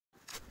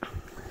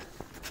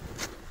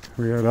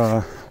We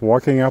are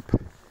walking up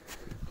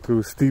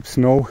through steep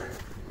snow,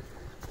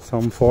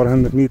 some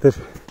 400 meters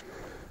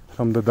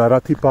from the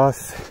Darati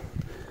pass,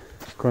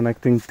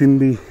 connecting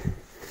Tindi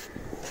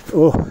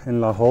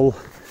and Lahaul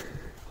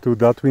to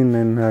Datwin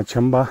and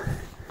Chamba.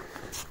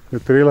 The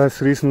trail has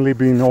recently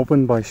been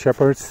opened by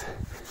shepherds,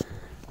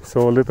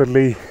 so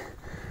literally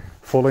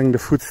following the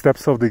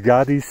footsteps of the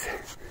Gadis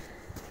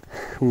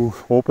who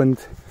opened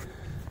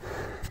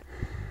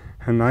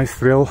a nice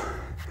trail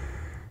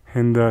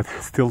in the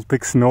still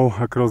thick snow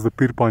across the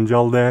Pir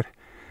Panjal there,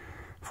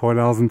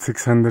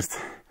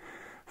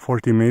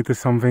 4,640 meters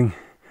something.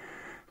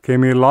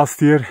 Came here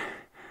last year,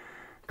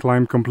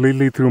 climbed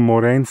completely through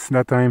moraines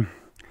that time.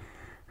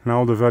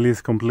 Now the valley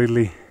is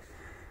completely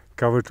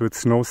covered with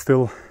snow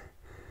still.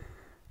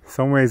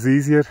 Some ways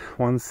easier.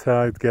 Once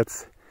it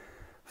gets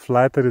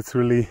flatter, it's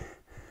really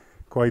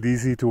quite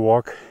easy to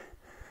walk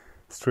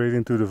straight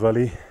into the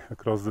valley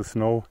across the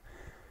snow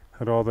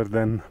rather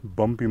than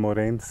bumpy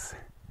moraines.